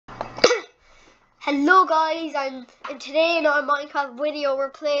Hello guys, and today in our Minecraft video we're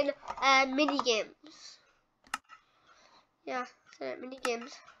playing mini games. Yeah, mini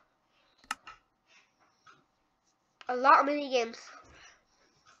games. A lot of mini games.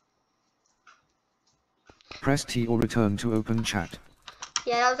 Press T or return to open chat.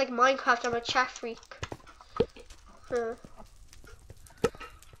 Yeah, that was like Minecraft. I'm a chat freak.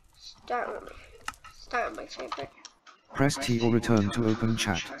 Start with my favorite. Press T or return to open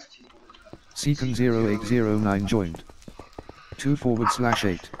chat. Seacon0809 joined.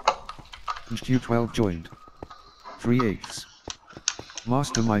 2/8. Q12 joined. 3/8.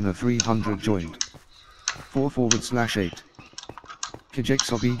 Masterminer 300 joined. 4/8.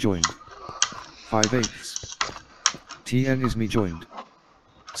 Kijeksobi joined. 5/8. TN is me joined.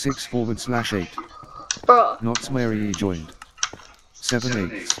 6/8. Bro. Notsmary joined.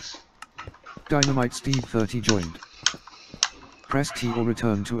 7/8. Dynamite Steve 30 joined. Press T or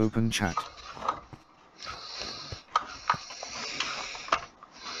return to open chat.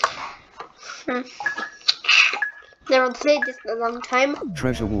 Never played this in a long time.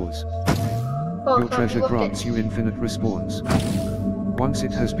 Treasure Wars. Oh, Your treasure grants you infinite respawns. Once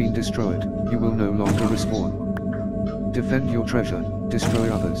it has been destroyed, you will no longer respawn. Defend your treasure, destroy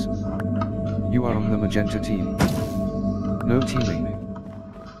others. You are on the magenta team. No teaming.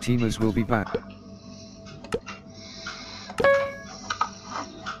 Teamers will be back.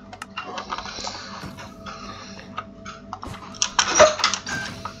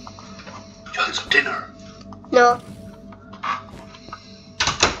 You had some dinner? No.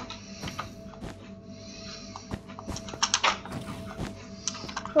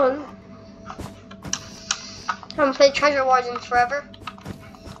 I haven't played Treasure Wars in forever.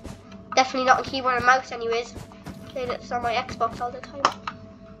 Definitely not a keyboard and mouse anyways. Played it on my Xbox all the time.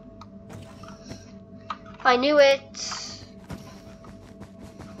 I knew it.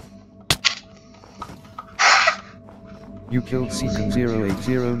 You killed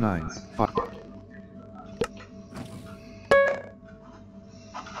Seacon0809.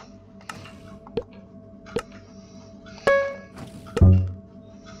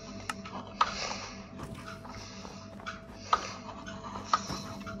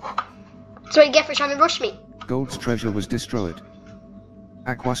 That's what you get for trying to rush me. Gold's treasure was destroyed.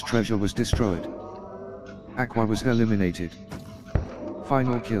 Aqua's treasure was destroyed. Aqua was eliminated.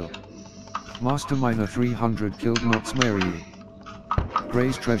 Final kill. Masterminer 300 killed Notsmary.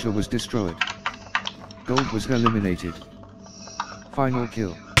 Gray's treasure was destroyed. Gold was eliminated. Final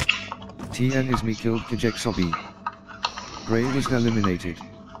kill. TN is me killed Kijeksobi. Gray was eliminated.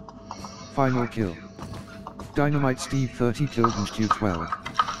 Final kill. Dynamite Steve 30 killed Q12.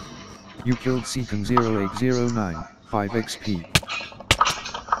 You killed Seacon0809, 5 XP.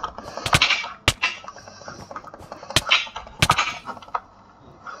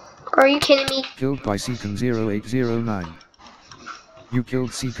 Are you kidding me? Killed by Seacon0809. You killed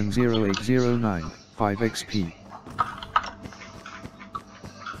Seacon0809, 5 XP.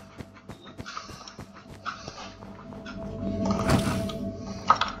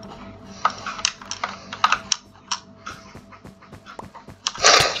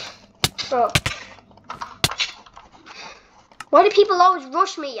 Bro. Why do people always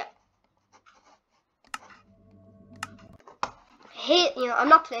rush me? I'm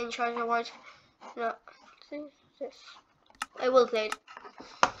not playing Treasure Wars. No. I will play it.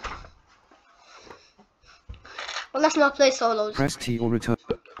 Well, let's not play solos. Press T or return.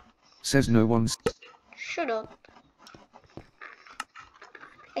 Says no one's. Shut up.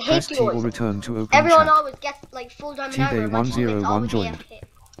 I hate Press T or yours. return to open Everyone chat. always gets like full diamond armor. TDay101 joined.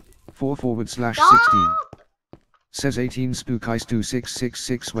 4/16. Stop! Says 18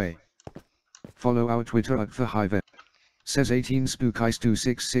 Spookis2666 way. Follow our Twitter at the Hive. Says 18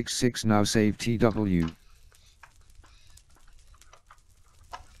 Spookis2666 now save TW.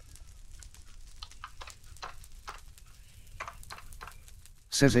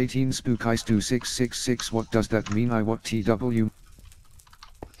 Says 18 Spookis2666 what does that mean I what TW?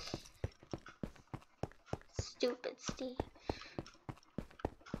 Stupid Steve.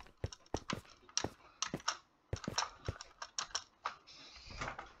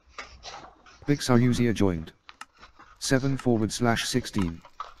 Bixaruzia joined. 7/16.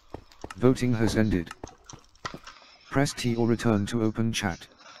 Voting has ended. Press T or return to open chat.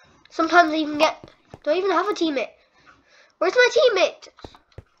 Sometimes I even do I even have a teammate? Where's my teammate?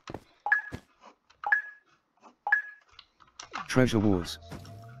 Treasure Wars.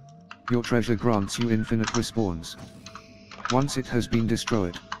 Your treasure grants you infinite respawns. Once it has been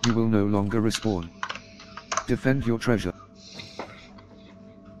destroyed, you will no longer respawn. Defend your treasure.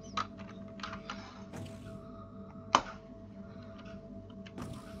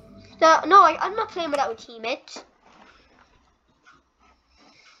 No, I'm not playing without a teammate.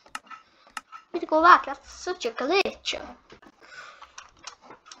 I need to go back. That's such a glitch.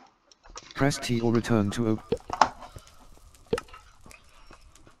 Press T or return to open.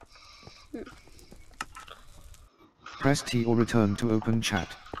 Press T or return to open chat.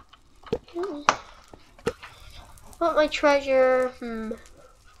 Want my treasure?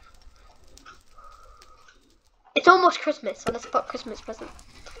 It's almost Christmas, so let's put Christmas present.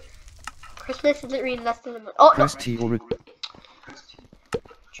 Christmas is literally less than a month. Oh, Press no. T or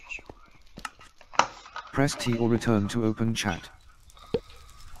Press T or return to open chat.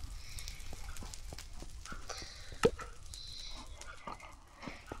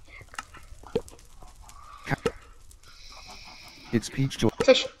 It's Peach Joy.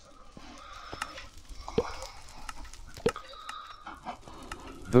 Fish.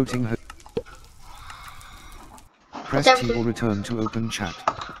 Voting. Press What's T everything? or return to open chat.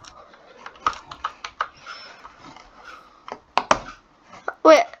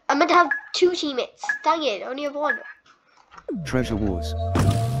 Wait, I'm meant to have 2 teammates. Dang it, I only have 1. Treasure Wars.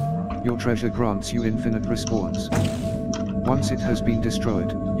 Your treasure grants you infinite respawns. Once it has been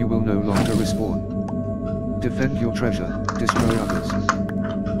destroyed, you will no longer respawn. Defend your treasure, destroy others.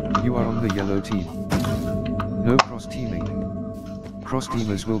 You are on the yellow team. No cross-teaming.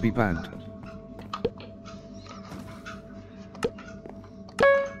 Cross-teamers will be banned.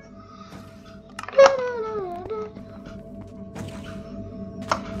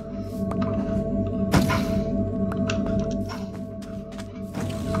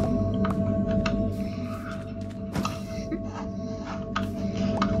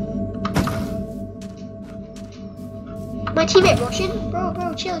 My teammate rushing?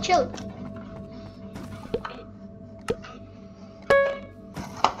 Bro, chill.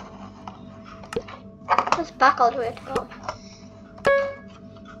 Let's back all the way to go.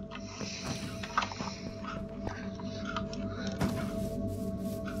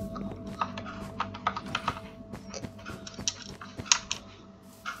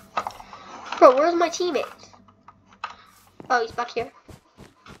 Bro, where's my teammate? Oh, he's back here.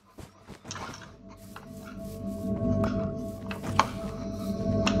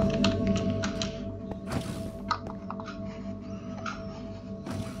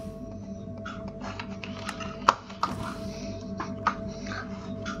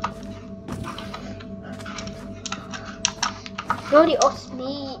 It's only us,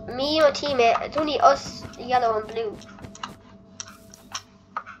 me and my teammate. It's only us, yellow and blue.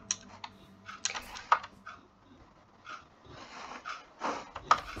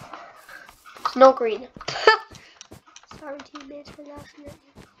 It's no green. Sorry, teammates, for laughing at me.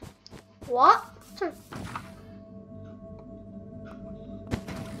 What?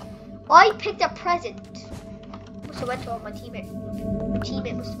 I picked a present. Must have went to my teammate. My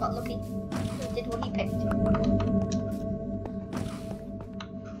teammate must have got lucky and did what he picked.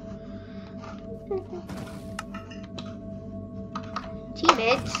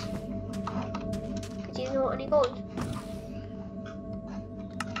 Teammates, because you know any gold.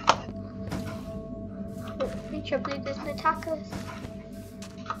 Future blue doesn't attack us.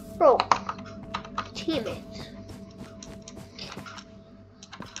 Bro, teammates.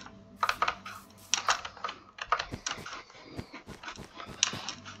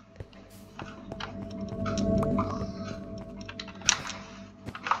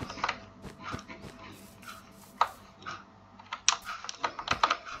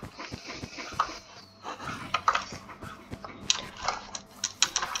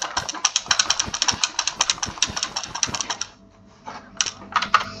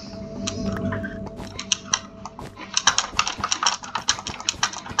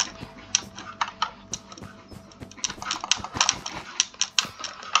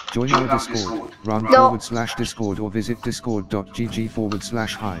 Join our Discord, run No. /Discord or visit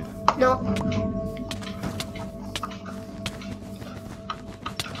discord.gg/hive. No.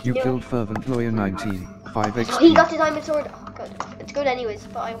 You No. killed Fervent Lawyer 19, 5 He XP. got the diamond sword. Oh, good. It's good anyways,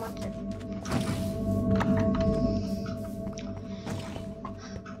 but I want it.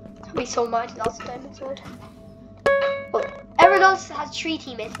 I'll be so mad he lost the diamond sword. Well, everyone else has 3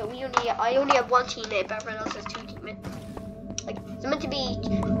 teammates, but I only have 1 teammate, but everyone else has 2 teammates. Like, it's meant to be,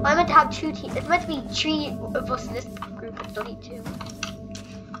 I'm meant to have 2 teams. It's meant to be 3 of us in this group, it's only 2.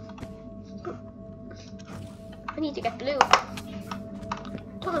 I need to get blue.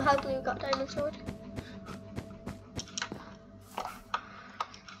 Don't know how blue got diamond sword.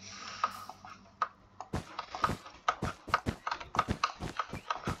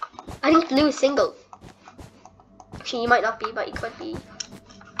 I think blue is single. Actually, he might not be, but he could be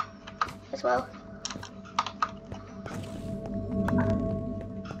as well.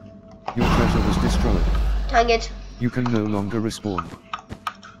 Your treasure was destroyed. Dang it. You can no longer respawn.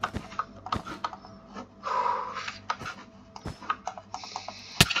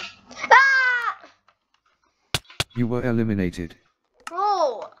 Ah! You were eliminated.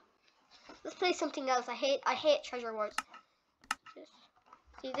 Bro! Let's play something else. I hate Treasure Wars.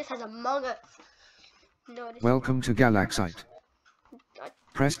 See, this has Among Us. No, this Welcome to Galaxite.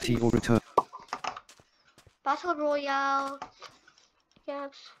 Press T or return. Battle Royale.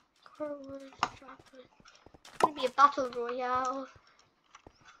 Yes. It's gonna be a Battle Royale.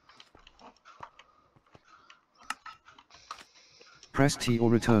 Press T or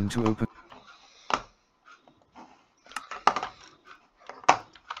return to open.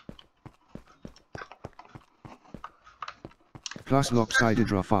 Plus lopsided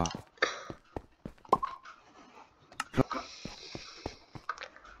Rafa.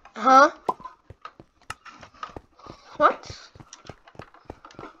 Huh? What?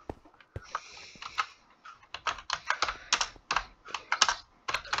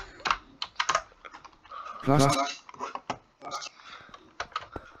 Plus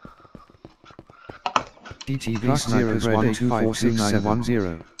TTV plus 0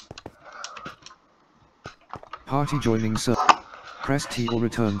 Party joining sir. Press T or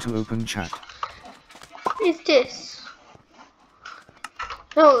return to open chat. What is this?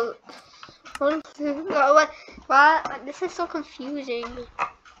 No. What? This is so confusing.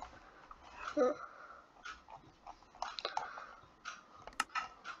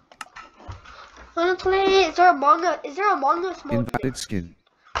 I wanna play. Is there a Among Us mode? Invalid skin.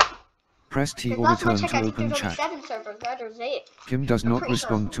 Press T or Last time I return checked, to I think open there's only chat. 7 servers. Now there's 8. Kim does not pretty sure.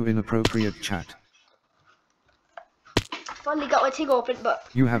 respond to inappropriate chat. Finally got my thing open, but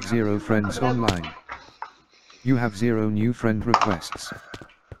You have 0 friends online. You have 0 new friend requests.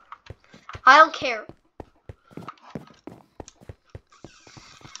 I don't care.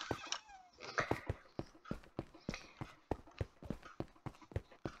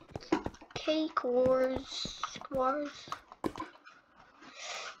 Cake Wars.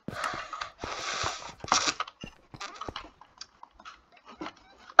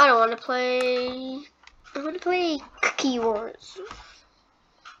 I don't want to play. I want to play Cookie Wars.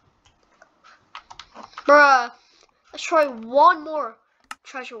 Bruh. Let's try one more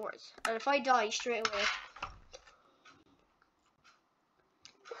Treasure Wars. And if I die straight away.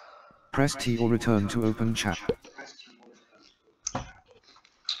 Press T or return to open chat.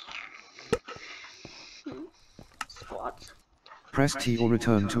 Squads. Press T or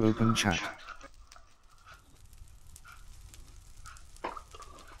return to open chat.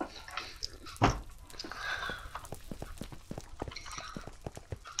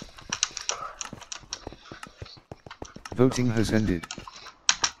 Voting has ended.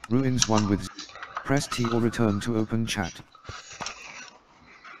 Ruins won with. Press T or return to open chat.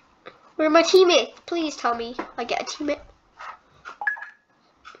 Where are my teammates? Please tell me I get a teammate.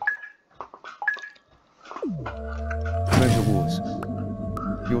 Treasure Wars.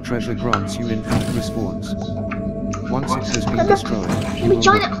 Your treasure grants you infinite respawns. Once it has been destroyed, Let you me will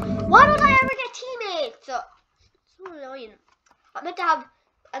join not. it. Why don't I ever get teammates? So annoying. I meant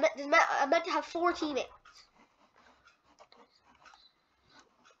to have 4 teammates.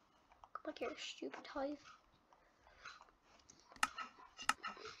 Come back here, stupid hive.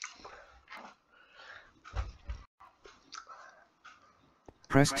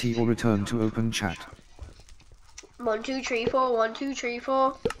 Press T or return to open chat. 1, 2, 3, 4. 1, 2, 3,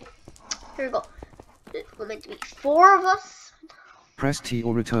 4. Here we go. We're meant to be 4 of us. Press T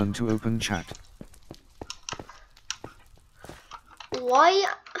or return to open chat. Why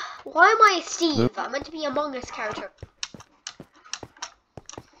am I Steve? I'm meant to be Among Us character.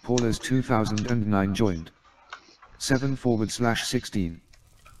 Paula's 2009 joined. 7/16.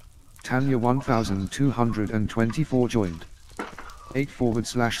 Tanya 1224 joined.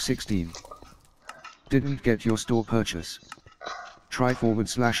 8/16. Didn't get your store purchase. Try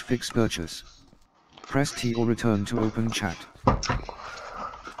 /fix purchase. Press T or return to open chat.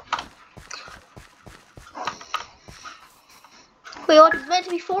 Wait, what? It's meant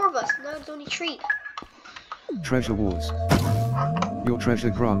to be 4 of us. Now it's only 3. Treasure Wars. Your treasure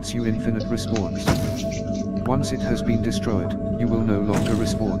grants you infinite respawns. Once it has been destroyed, you will no longer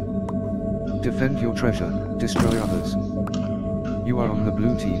respawn. Defend your treasure, destroy others. You are on the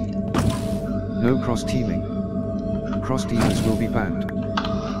blue team. No cross-teaming. Cross-teamers will be banned.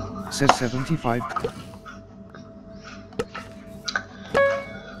 Says 75.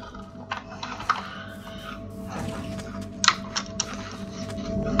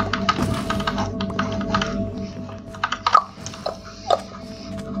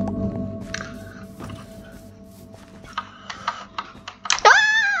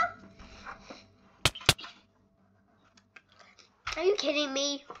 Are you kidding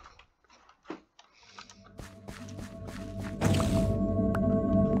me?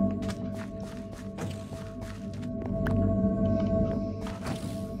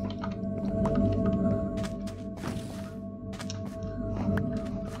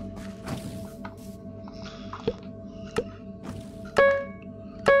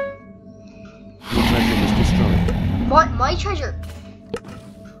 Your treasure was destroyed. My treasure?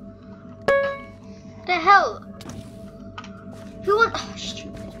 What the hell? Who want? Oh,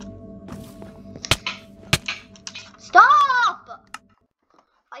 stupid.